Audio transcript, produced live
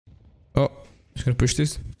Just gonna push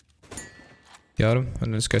this. Got him,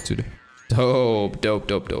 and let's get to the dope.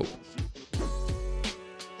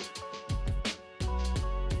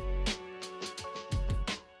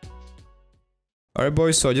 Alright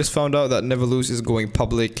boys, so I just found out that Neverlose is going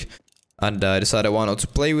public, and I decided why not to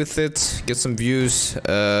play with it, get some views.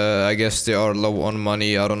 I guess they are low on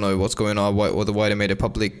money. I don't know what's going on, why they made it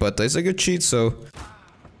public, but it's a good cheat, so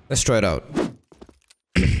let's try it out.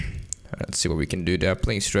 Let's see what we can do. They're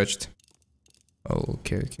playing stretched. Oh,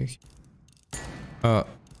 okay.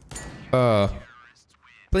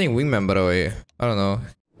 Playing Wingman, by the way. I don't know.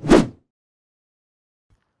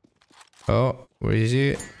 Oh, where is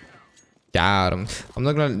he? Got him. I'm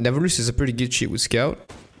not gonna. Neverlose is a pretty good cheat with Scout.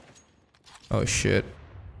 Oh shit.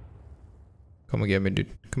 Come and get me, dude.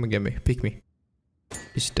 Come and get me. Pick me.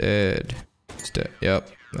 He's dead. He's dead. Yep.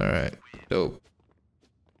 Alright. Dope.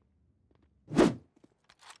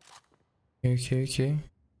 Okay.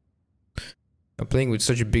 I'm playing with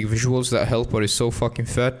such big visuals that help, but it's so fucking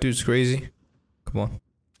fat, dude. It's crazy. Come on.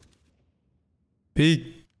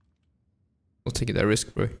 Peek. I'll take that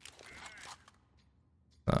risk, bro.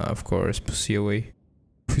 Of course. Pussy away.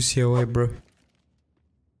 Pussy away, bro.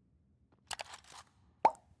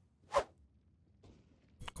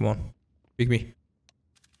 Come on. Pick me.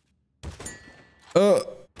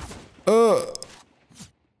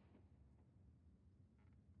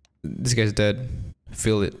 This guy's dead. I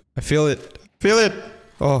feel it. I feel it. Feel it.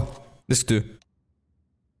 Oh, this dude.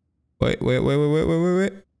 Wait.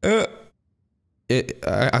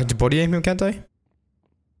 I have to body aim him, can't I?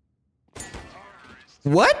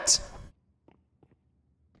 What?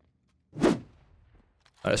 Alright,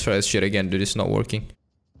 let's try this shit again, dude. It's not working.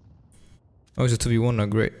 Oh, it's a 2v1 now.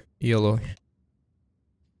 Great. Yellow.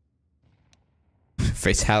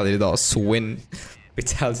 Fatality.swin.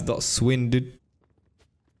 Fatality.swin, dude.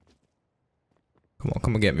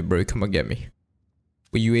 Come and get me, bro. Come and get me.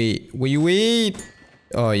 Will you eat? Will you eat?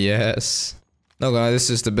 Oh, yes. No, guys, this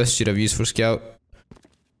is the best shit I've used for Scout.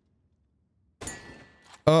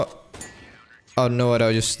 Oh no,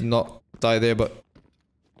 I'll just not die there, but...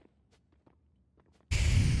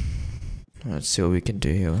 Let's see what we can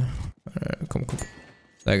do here. Alright, come.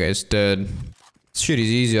 That guy's dead. This shit is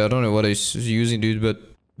easy. I don't know what he's using, dude, but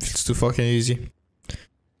it's too fucking easy.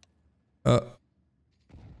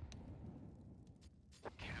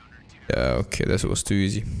 Yeah, okay, that was too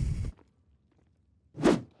easy.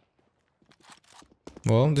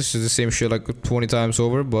 Well, this is the same shit like 20 times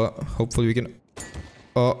over, but hopefully we can...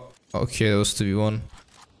 Oh, okay, that was 2v1.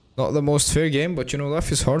 Not the most fair game, but you know,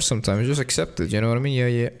 life is hard sometimes. Just accept it, you know what I mean?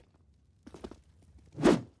 Yeah.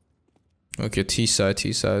 Okay, T side.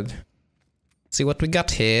 See what we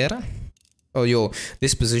got here. Oh, yo,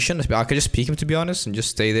 this position, I could just peek him to be honest and just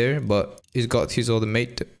stay there, but he's got his other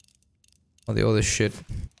mate on the other shit.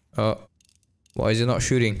 Why is he not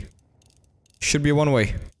shooting? Should be one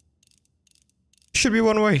way. Should be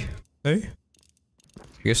one way. Hey?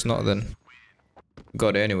 I guess not then.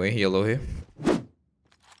 Got it anyway, yellow here.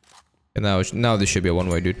 And now this should be a one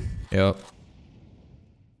way, dude. Yep.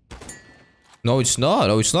 No, it's not.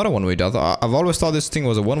 Oh, it's not a one way. I've always thought this thing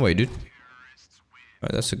was a one way, dude.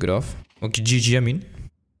 Alright, that's a good off. Okay, GG, I mean.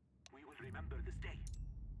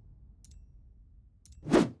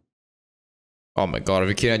 Oh my god, are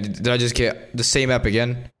you kidding? Did I just get the same map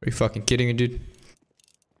again? Are you fucking kidding me, dude?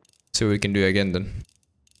 Let's see what we can do again then.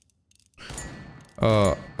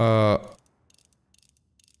 Why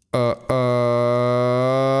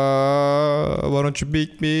don't you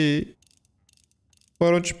beat me?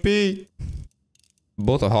 Why don't you peek?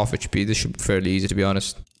 Both are half HP. This should be fairly easy, to be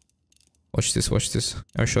honest. Watch this.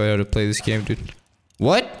 I'll show you how to play this game, dude.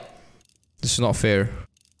 What? This is not fair.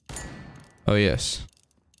 Oh, yes.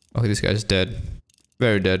 Okay, this guy's dead.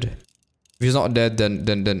 Very dead. If he's not dead, then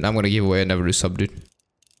I'm gonna give away a Neverlose sub, dude.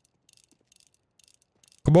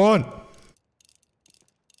 Come on!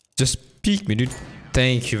 Just peek me, dude.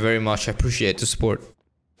 Thank you very much. I appreciate the support.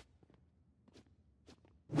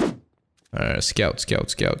 Alright, scout.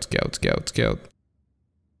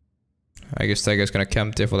 I guess that guy's gonna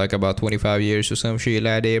camp there for like about 25 years or some shit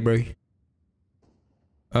like that, bro.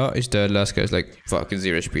 Oh, he's dead. Last guy's like fucking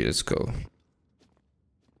 0 HP. Let's go.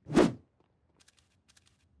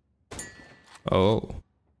 Oh.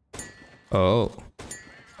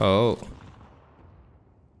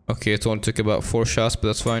 Okay, it only took about 4 shots, but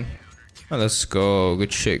that's fine. Oh, let's go.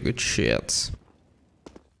 Good shit.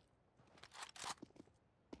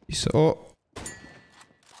 So,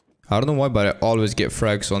 I don't know why, but I always get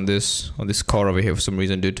frags on this car over here for some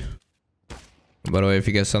reason, dude. By the way, if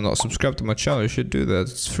you guys are not subscribed to my channel, you should do that.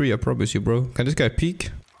 It's free, I promise you, bro. Can this guy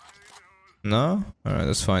peek? No? Alright,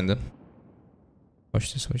 that's fine then.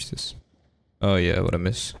 Watch this. Oh yeah, what I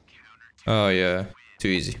miss. Oh yeah, too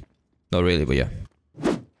easy. Not really, but yeah.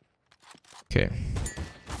 Okay.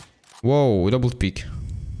 Whoa, double peek.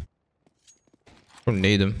 Don't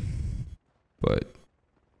need him. But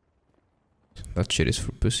that shit is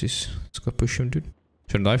for pussies. Let's go push him, dude.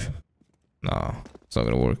 Should I knife? Nah, it's not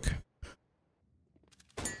gonna work.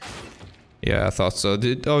 Yeah, I thought so,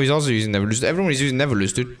 dude. Oh, he's also using neverlose. Everyone is using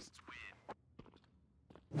neverlose, dude.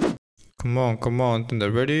 Come on, turn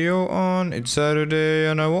the radio on. It's Saturday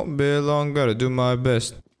and I won't be long. Gotta do my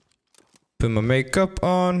best. Put my makeup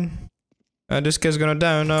on. And this guy's gonna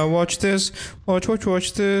die now. Watch this.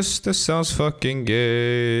 Watch this. This sounds fucking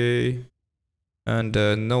gay. And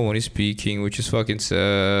no one is speaking, which is fucking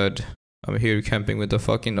sad. I'm here camping with the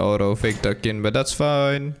fucking auto fake ducking, but that's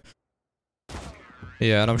fine.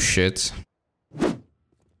 Yeah, and I'm shit.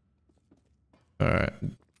 Alright.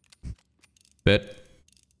 Bet.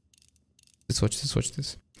 Watch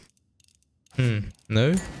this.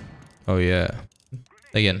 No? Oh yeah.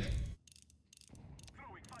 Again.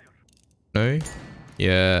 No?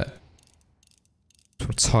 Yeah. That's what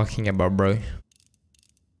I'm talking about, bro.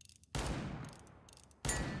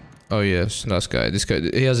 Oh yes, last guy. This guy,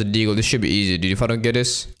 he has a deagle. This should be easy, dude. If I don't get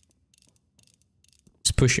this,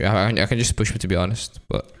 just push him. I can just push him, to be honest,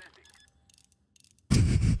 but...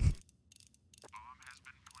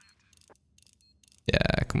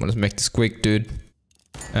 Yeah, come on, let's make this quick, dude.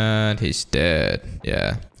 And he's dead.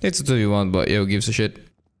 Yeah, it's a 2v1, but yo, gives a shit.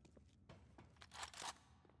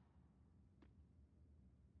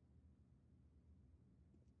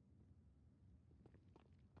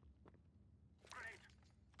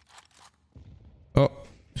 Oh,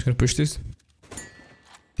 just gonna push this.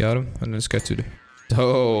 Got him, and let's get to the...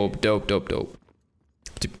 Dope.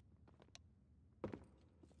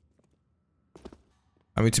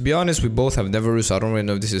 I mean, to be honest, we both have neverlose, so I don't really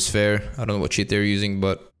know if this is fair. I don't know what cheat they're using,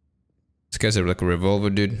 but... This guy's like a revolver,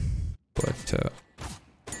 dude. But,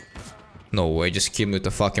 no way, just kill me with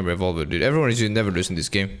the fucking revolver, dude. Everyone is using neverlose in this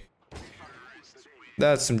game.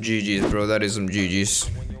 That's some GG's, bro. That is some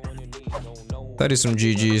GG's. That is some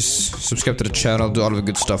GG's. Subscribe to the channel, do all of the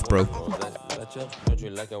good stuff, bro.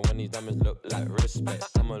 Like when these diamonds look like respect.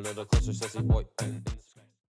 I'm a little closer, sassy boy.